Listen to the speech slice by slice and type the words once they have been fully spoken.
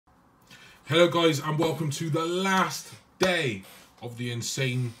Hello guys and welcome to the last day of the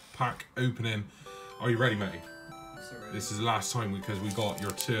insane pack opening. Are you ready, mate? This is the last time because we got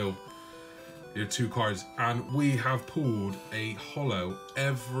your two cards and we have pulled a holo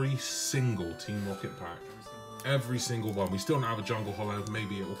every single Team Rocket pack. Every single one. We still don't have a jungle holo.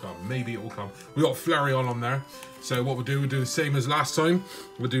 Maybe it will come. Maybe it will come. We got Flareon on there. So what we'll do the same as last time.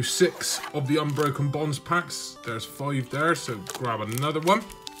 We'll do 6 of the Unbroken Bonds packs. There's 5 there, so grab another one.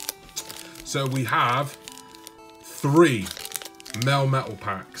 So we have 3 Mel Metal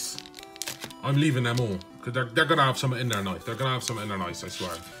packs. I'm leaving them all because they're gonna have something in there nice. They're gonna have something in there nice, I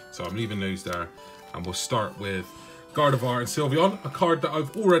swear. So I'm leaving those there, and we'll start with Gardevoir and Sylveon, a card that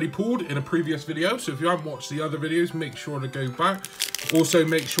I've already pulled in a previous video. So if you haven't watched the other videos, make sure to go back. Also,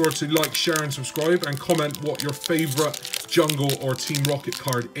 make sure to like, share, and subscribe, and comment what your favourite Jungle or Team Rocket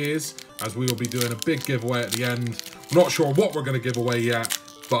card is, as we will be doing a big giveaway at the end. I'm not sure what we're going to give away yet,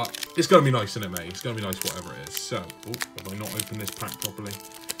 but it's going to be nice, isn't it, mate? It's going to be nice, whatever it is. So, have I not opened this pack properly?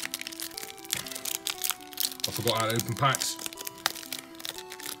 I forgot how to open packs.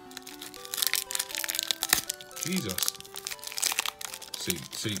 Jesus.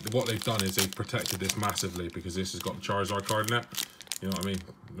 See, what they've done is they've protected this massively because this has got the Charizard card in it. You know what I mean?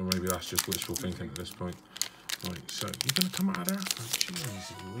 Or maybe that's just wishful thinking at this point. Right, so you're going to come out of there? Oh,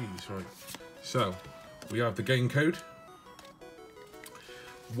 jeez Louise, right. So, we have the game code.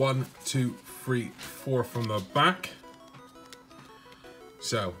 1, 2, 3, 4 from the back.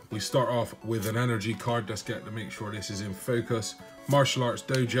 So, we start off with an energy card. Let's get to make sure this is in focus. Martial Arts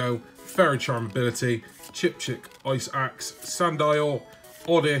Dojo, Fairy Charm Ability, Chip Chick Ice Axe, Sandile,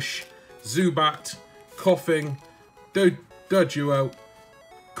 Oddish, Zubat, Coughing, Doduo,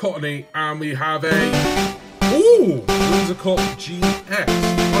 Cottony, and we have a Whimsicott GX.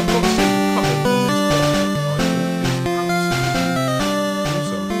 I've got some colours on this box.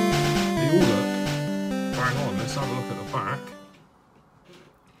 Awesome. They all look bang on. Let's have a look at the back.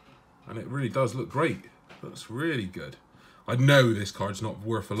 And it really does look great. Looks really good. I know this card's not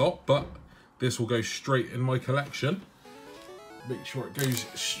worth a lot, but this will go straight in my collection. Make sure it goes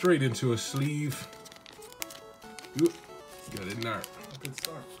straight into a sleeve. Get in there. A good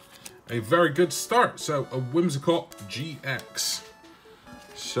start. A very good start. So, a Whimsicott GX.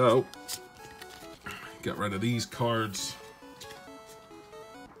 So, get rid of these cards.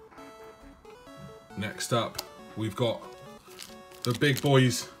 Next up, we've got the big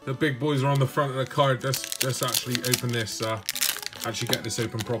boys. The big boys are on the front of the card. Let's actually open this. Actually get this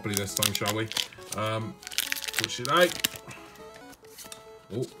open properly this time, shall we? Push it out.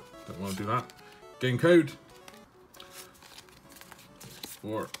 Oh, don't want to do that. Game code.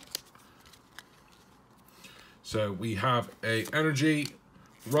 4. So we have a Energy,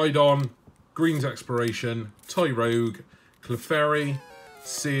 Rhydon, Green's Exploration, Tyrogue, Clefairy,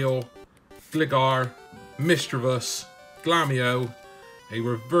 Seal, Gligar, Mischievous, Glamio, a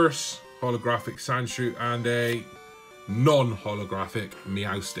reverse holographic Sandshrew, and a non-holographic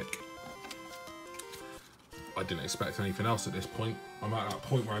Meowstic. I didn't expect anything else at this point. I'm at that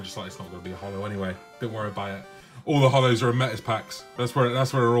point where I'm just like, it's not going to be a holo anyway. Don't worry about it. All the holos are in Metas packs. That's where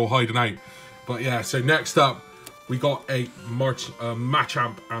they're all hiding out. But yeah, so next up, we got a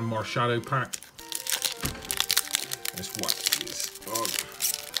Machamp and Marshadow pack. Let's whack this up.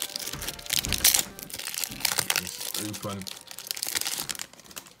 Let's open.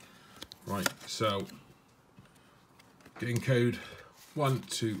 Right, so game code 1,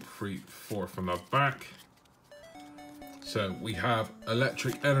 2, 3, 4 from the back. So we have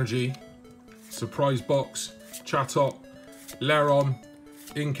Electric Energy, Surprise Box, Chatot, Lairon,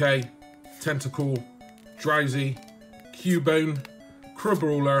 Inkay, Tentacle, Drowsy, Cubone,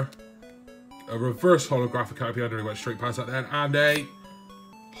 Crabrawler, a reverse holographic, I don't know, went straight past that then, and a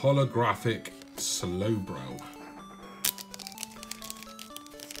holographic Slowbro.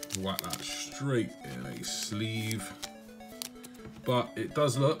 Whack that straight in a sleeve. But it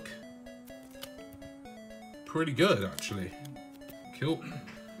does look pretty good, actually. Cool.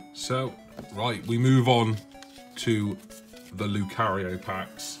 So, right, we move on to the Lucario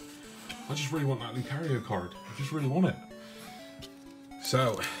packs. I just really want that Lucario card. I just really want it.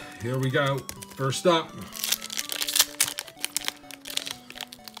 So, here we go. First up.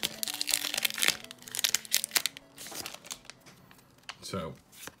 So,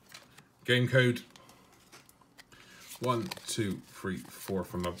 game code 1, 2, 3, 4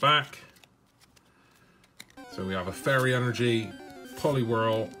 from the back. So we have a Fairy Energy,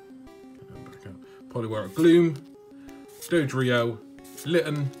 Poliwhirl, Gloom, Dodrio,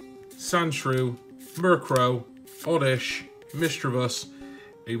 Litten, Sandshrew, Murkrow, Oddish, Mischievous,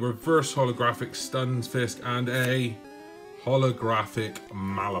 a reverse holographic Stunfisk, and a holographic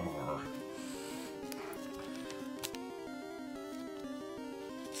Malamar.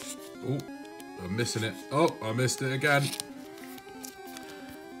 Oh, I'm missing it. Oh, I missed it again.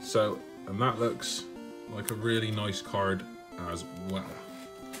 So, and that looks like a really nice card as well.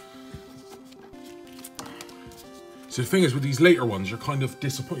 So the thing is, with these later ones, you're kind of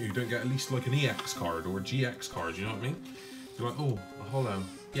disappointed you don't get at least like an EX card or a GX card, you know what I mean? You're like, oh, a holo,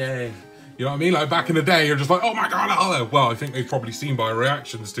 yay. You know what I mean? Like back in the day, you're just like, oh my god, a holo. Well, I think they've probably seen by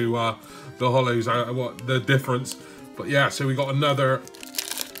reactions to the holos, what the difference. But yeah, so we got another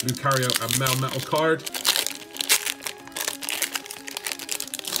Lucario and Melmetal card.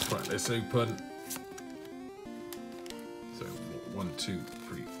 Let's crack this open. So 1, 2,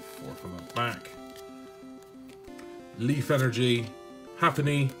 3, 4 from the back. Leaf Energy,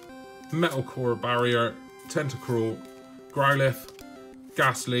 Happiny, Metal Core Barrier, Tentacruel, Growlithe,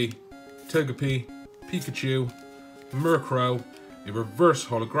 Ghastly, Togepi, Pikachu, Murkrow, a reverse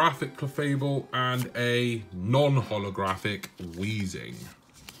holographic Clefable, and a non-holographic Weezing.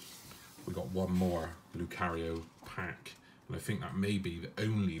 We got one more Lucario pack, and I think that may be the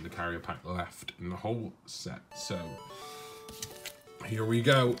only Lucario pack left in the whole set. So here we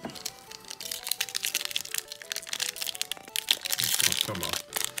go. Oh, come on.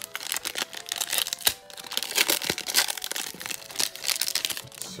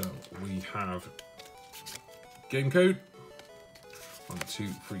 So we have game code 1, 2,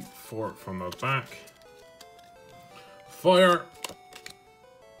 3, 4 from the back. Fire,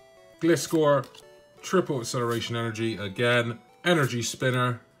 Gliscor, Triple Acceleration Energy again, Energy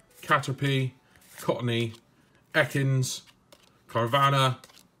Spinner, Caterpie, Cottony, Ekans, Carvanha,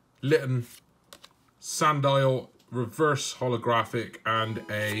 Litten, Sandile, reverse holographic, and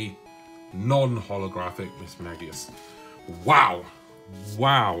a non-holographic Mismagius. Wow.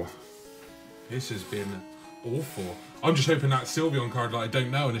 Wow. This has been awful. I'm just hoping that Sylveon card that I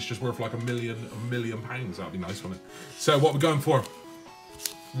don't know and it's just worth like £1 million. That'd be nice, wouldn't it? So what are we going for?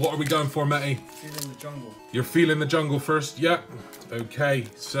 What are we going for, Matty? Feeling the jungle. You're feeling the jungle first? Yep. Okay,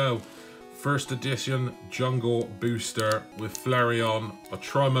 so first edition jungle booster with Flareon. I'll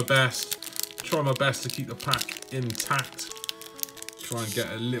try my best. Try my best to keep the pack intact. Try and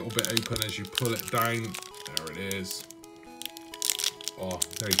get a little bit open as you pull it down. There it is. Oh,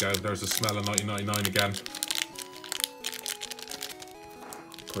 there you go. There's the smell of 1999 again.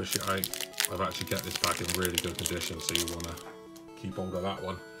 Push it out. I've actually kept this pack in really good condition, so you want to keep hold of that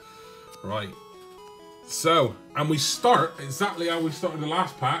one. Right. So, and we start exactly how we started the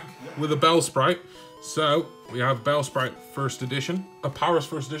last pack with a Bellsprout. So, we have Bellsprout first edition, a Paris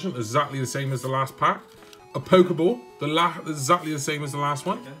first edition, exactly the same as the last pack. A Pokeball, exactly the same as the last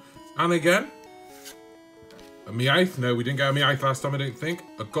one. Okay. And again, a Meowth. No, we didn't get a Meowth last time, I don't think.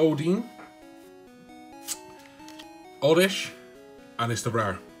 A Goldeen. Oddish. And it's the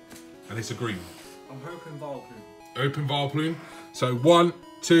rare. And it's a green. I'm hoping Vileplume. Open Vileplume. So 1,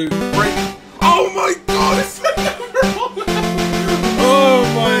 2, 3. Oh my god, it's the number one! Oh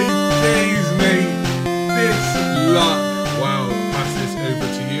my days, mate. This luck. Wow, pass this over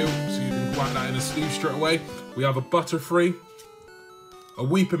to you so you can whack that in a sleeve straight away. We have a Butterfree, a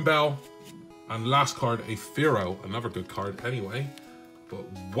Weeping Bell, and last card, a Fearow. Another good card anyway. But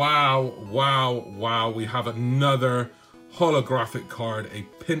wow, wow, wow. We have another holographic card, a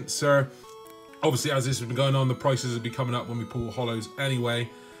Pinsir. Obviously, as this has been going on, the prices will be coming up when we pull holos anyway.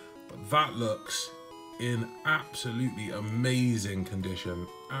 But that looks in absolutely amazing condition.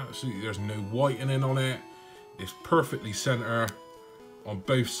 Absolutely, there's no whitening on it. It's perfectly center on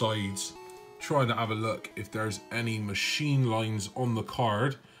both sides. Trying to have a look if there's any machine lines on the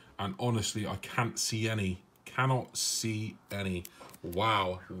card. And honestly, I can't see any. Cannot see any.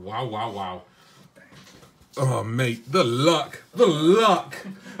 Wow, wow, wow, wow. Oh, mate, the luck. The luck.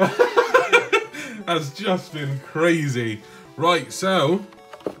 Has just been crazy. Right, so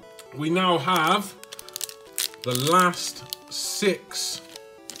we now have the last six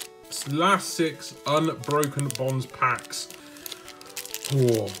Unbroken Bonds packs.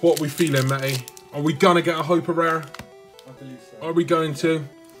 Oh, what are we feeling, Matty? Are we gonna get a hyper rare? I believe so. Are we going to?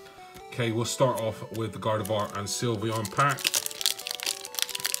 Okay, we'll start off with the Gardevoir and Sylveon pack.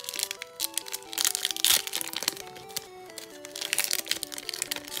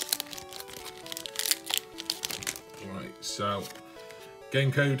 So,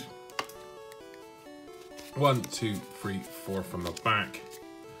 game code 1, 2, 3, 4 from the back.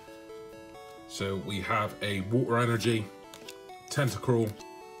 So we have a Water Energy, Tentacruel,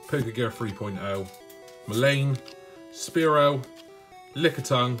 Pokegear 3.0, Mullane, Spearow,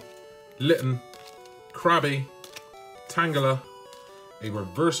 Lickitung, Litten, Krabby, Tangela, a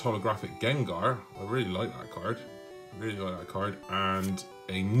reverse holographic Gengar. I really like that card. Really like that card. And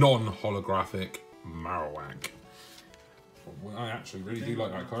a non-holographic Marowak. Well, I actually really do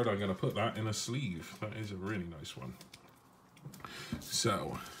like that card. I'm going to put that in a sleeve. That is a really nice one.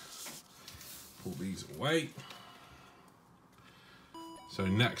 So, pull these away. So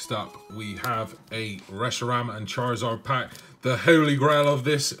next up, we have a Reshiram and Charizard pack. The holy grail of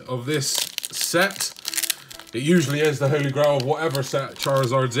this set. It usually is the holy grail of whatever set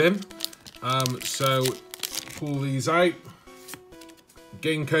Charizard's in. So, pull these out.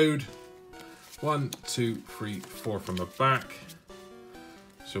 Game code. 1, 2, 3, 4 from the back.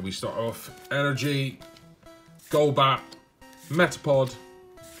 So we start off Energy, Golbat, Metapod,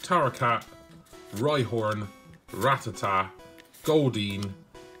 Tarakat, Rhyhorn, Rattata, Goldeen,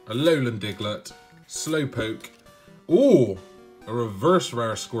 a Lowland Diglett, Slowpoke. Ooh, a reverse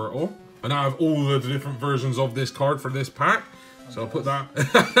rare Squirtle. And I have all the different versions of this card for this pack. So I'll put that.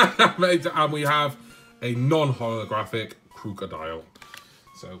 And we have a non-holographic Crocodile.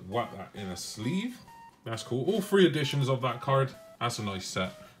 So whack that in a sleeve. That's cool. All 3 editions of that card. That's a nice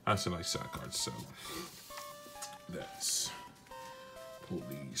set. That's a nice set of cards. So let's pull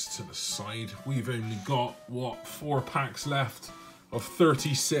these to the side. We've only got, what, 4 packs left of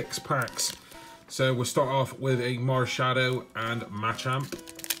 36 packs. So we'll start off with a Marshadow and Machamp.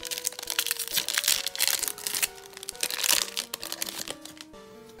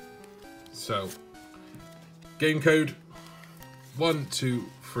 So, game code. 1, 2,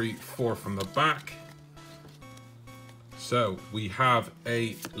 3, 4 from the back. So we have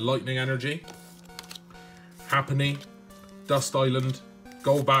a Lightning Energy, Happiny, Dust Island,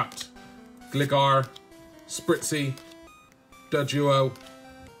 Golbat, Gligar, Spritzy, Doduo,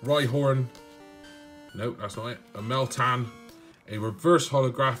 Rhyhorn. Nope, that's not it. A Meltan, a reverse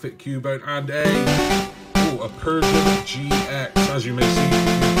holographic Cubone, and a Persian GX. As you may see from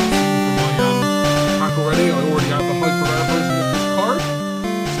my pack already, I already have the hyper rare version of this card.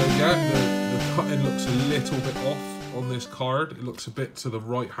 So yeah, the cutting looks a little bit off on this card. It looks a bit to the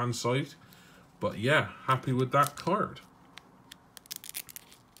right hand side. But yeah, happy with that card.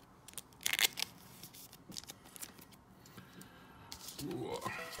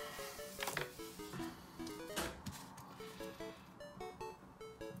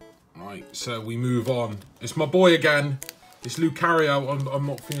 Right, so we move on. It's my boy again. It's Lucario. I'm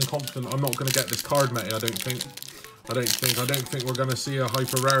not feeling confident. I'm not going to get this card, mate. I don't think we're going to see a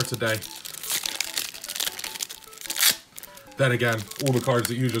hyper rare today. Then again, all the cards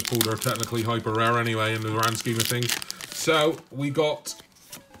that you just pulled are technically hyper rare anyway in the grand scheme of things. So we got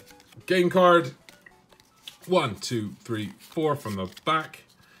game card 1, 2, 3, 4 from the back.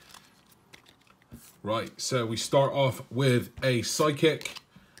 Right, so we start off with a Psychic,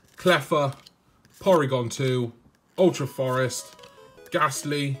 Cleffa, Porygon 2, Ultra Forest,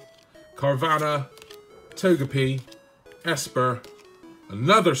 Ghastly, Carvanha, Togepi, Esper,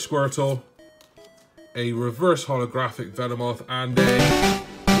 another Squirtle, a reverse holographic Venomoth, and a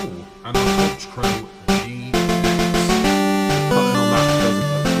Honchkrow GX. Cutting on that doesn't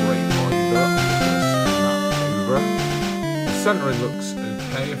look great either. The centering looks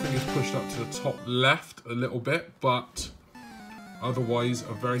okay. I think it's pushed up to the top left a little bit, but otherwise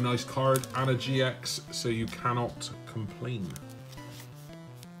a very nice card and a GX, so you cannot complain.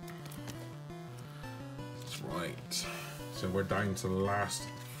 That's right. So we're down to the last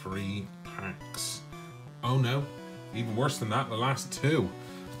 3 packs. Oh no, even worse than that, the last 2.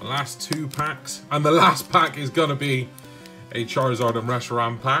 The last 2 packs. And the last pack is going to be a Charizard and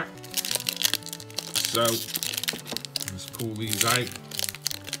Reshiram pack. So, let's pull these out.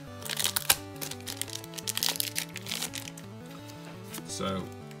 So,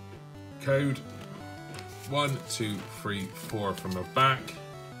 code 1, 2, 3, 4 from the back.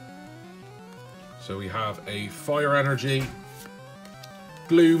 So we have a Fire Energy,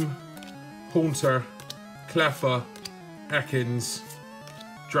 Gloom, Haunter, Cleffa, Ekans,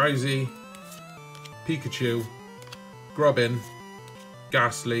 Drowsy, Pikachu, Grubbin,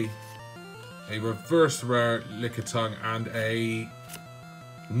 Ghastly, a reverse rare Lickitung, and a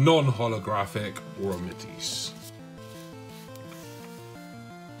non-holographic Oromitis.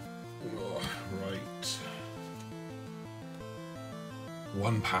 Right.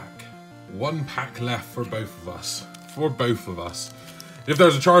 1 pack. 1 pack left for both of us. For both of us. If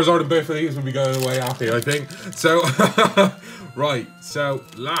there's a Charizard in both of these, we'll be going away happy, I think. So, right. So,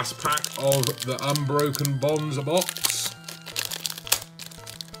 last pack of the Unbroken Bonds box.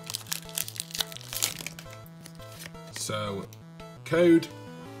 So, code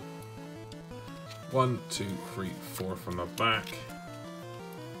 1, 2, 3, 4 from the back.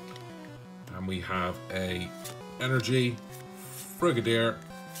 And we have a Energy, Frigadier,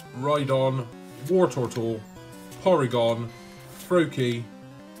 Rhydon, Wartortle, Porygon, Froakie,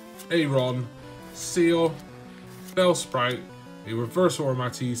 Aeron, Seal, Bellsprout, a reverse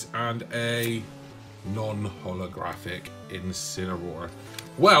Aromatisse, and a non-holographic Incineroar.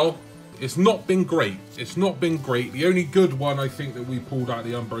 Well, it's not been great. It's not been great. The only good one I think that we pulled out of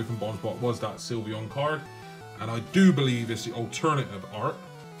the Unbroken Bonds box was that Sylveon card. And I do believe it's the alternative art.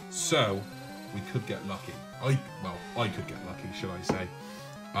 So, we could get lucky. I could get lucky, should I say.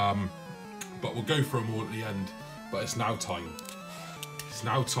 But we'll go for them all at the end. But it's now time. It's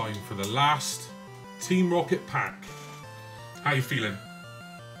now time for the last Team Rocket pack. How you feeling?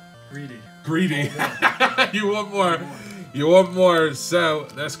 Greedy. Greedy. You want more? You want more? So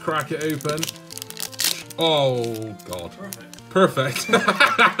let's crack it open. Oh God. Perfect.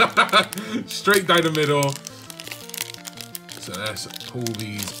 Straight down the middle. So let's pull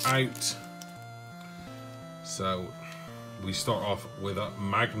these out. So we start off with a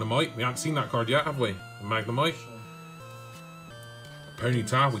Magnemite. We haven't seen that card yet, have we? Magnemite.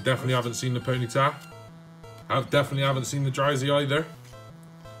 Ponyta. We definitely haven't seen the Ponyta. Definitely haven't seen the Drowsy either.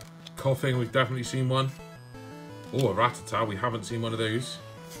 Coughing, we've definitely seen one. Oh, a Rattata, we haven't seen one of those.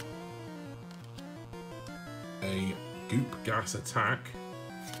 A Goop Gas Attack.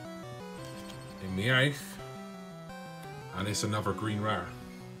 A Meowth. And it's another green rare.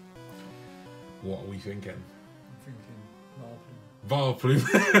 What are we thinking? I'm thinking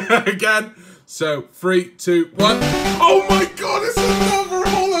Vileplume. Again. So, 3, 2, 1. Oh my God, it's another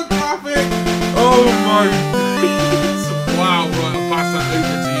holographic! Oh my goodness. Wow, right, I'll pass that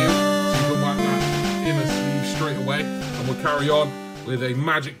over to you. So you can whack that in a sleeve straight away. And we'll carry on with a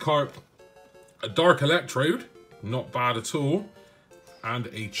Magikarp, a Dark Electrode, not bad at all, and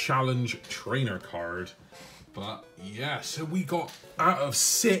a Challenge Trainer card. But yeah, so we got out of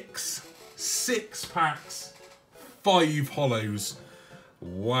six packs, 5 holos.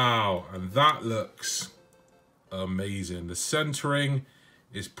 Wow, and that looks amazing. The centering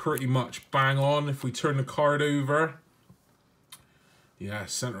is pretty much bang on. If we turn the card over, yeah,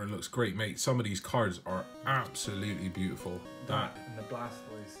 centering looks great, mate. Some of these cards are absolutely beautiful. that and the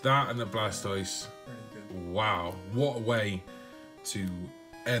Blastoise. That and the Blastoise. Really good. Wow, what a way to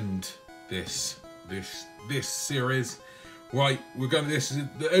end this series. Right, this is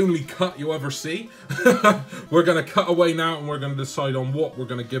the only cut you'll ever see. We're gonna cut away now and we're gonna decide on what we're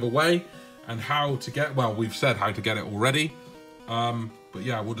gonna give away and how to get, well, we've said how to get it already. But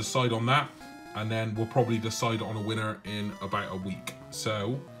yeah, we'll decide on that and then we'll probably decide on a winner in about a week.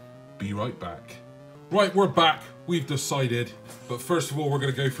 So, be right back. Right, we're back. We've decided. But first of all, we're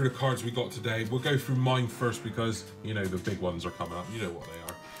going to go through the cards we got today. We'll go through mine first because, you know, the big ones are coming up. You know what they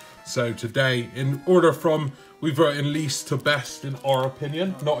are. So today, in order from, we've wrote in least to best in our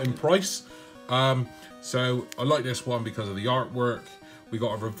opinion, not in price. So I like this one because of the artwork. We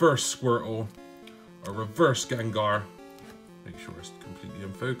got a reverse Squirtle, a reverse Gengar. Make sure it's completely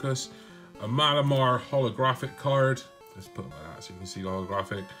in focus. A Malamar holographic card. Let's put it like that so you can see the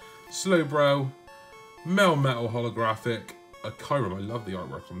holographic. Slowbro. Melmetal holographic. A Kyurem. I love the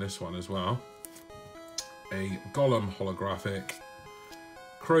artwork on this one as well. A Golem holographic.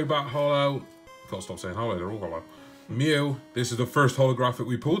 Crobat holo. Gotta stop saying holo, they're all holo. Mew. This is the first holographic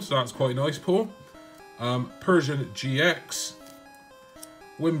we pulled, so that's quite a nice pull. Persian GX.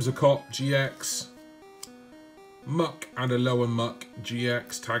 Whimsicott GX. Muck and a Lowen Muck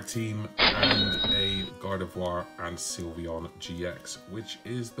GX tag team, and a Gardevoir and Sylveon GX, which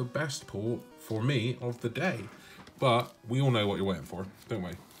is the best pull for me of the day. But we all know what you're waiting for, don't we?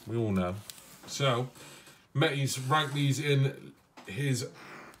 We all know. So, Metty's ranked these in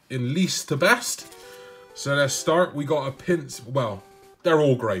least to best. So let's start. We got a Pincer. Well, they're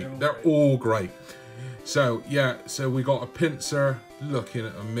all great. They're all great. So yeah, so we got a Pincer looking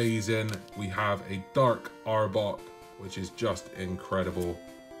amazing. We have a Dark Arbok, which is just incredible.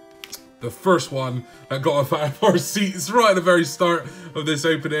 The first one that got us out of our seats right at the very start of this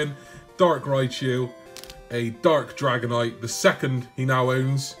opening, Dark Raichu, a Dark Dragonite, the second he now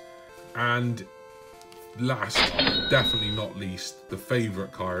owns, and last, definitely not least, the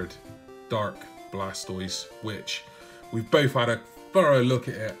favourite card, Dark Blastoise, which we've both had a thorough look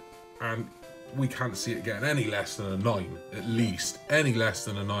at it, and we can't see it getting any less than a 9, at least. Any less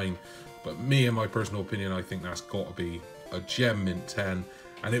than a 9. But me, in my personal opinion, I think that's got to be a Gem Mint 10.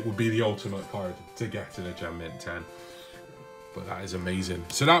 And it would be the ultimate card to get to the Gem Mint 10. But that is amazing.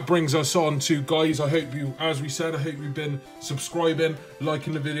 So that brings us on to, guys, I hope you, as we said, I hope you've been subscribing,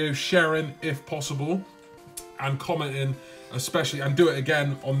 liking the video, sharing if possible, and commenting, especially, and do it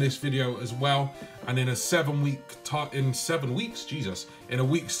again on this video as well. And in a 7 weeks, Jesus, in a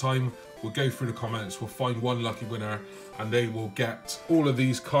week's time, we'll go through the comments, we'll find one lucky winner, and they will get all of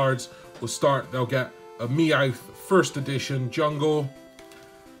these cards. They'll get a Meowth first edition jungle,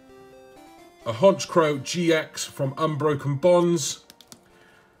 a Honchkrow GX from Unbroken Bonds.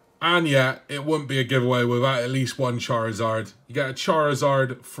 And yeah, it wouldn't be a giveaway without at least one Charizard. You get a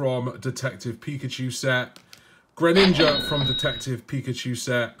Charizard from Detective Pikachu set, Greninja from Detective Pikachu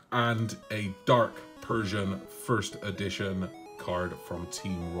set, and a Dark Persian first edition card from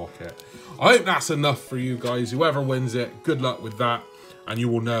Team Rocket. I hope that's enough for you guys. Whoever wins it, good luck with that. And you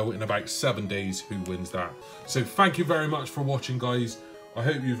will know in about 7 days who wins that. So thank you very much for watching, guys. I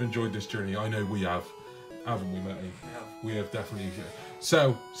hope you've enjoyed this journey. I know we have. Haven't we, Matty? We have definitely.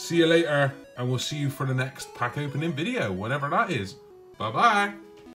 So, see you later, and we'll see you for the next pack opening video, whenever that is. Bye-bye.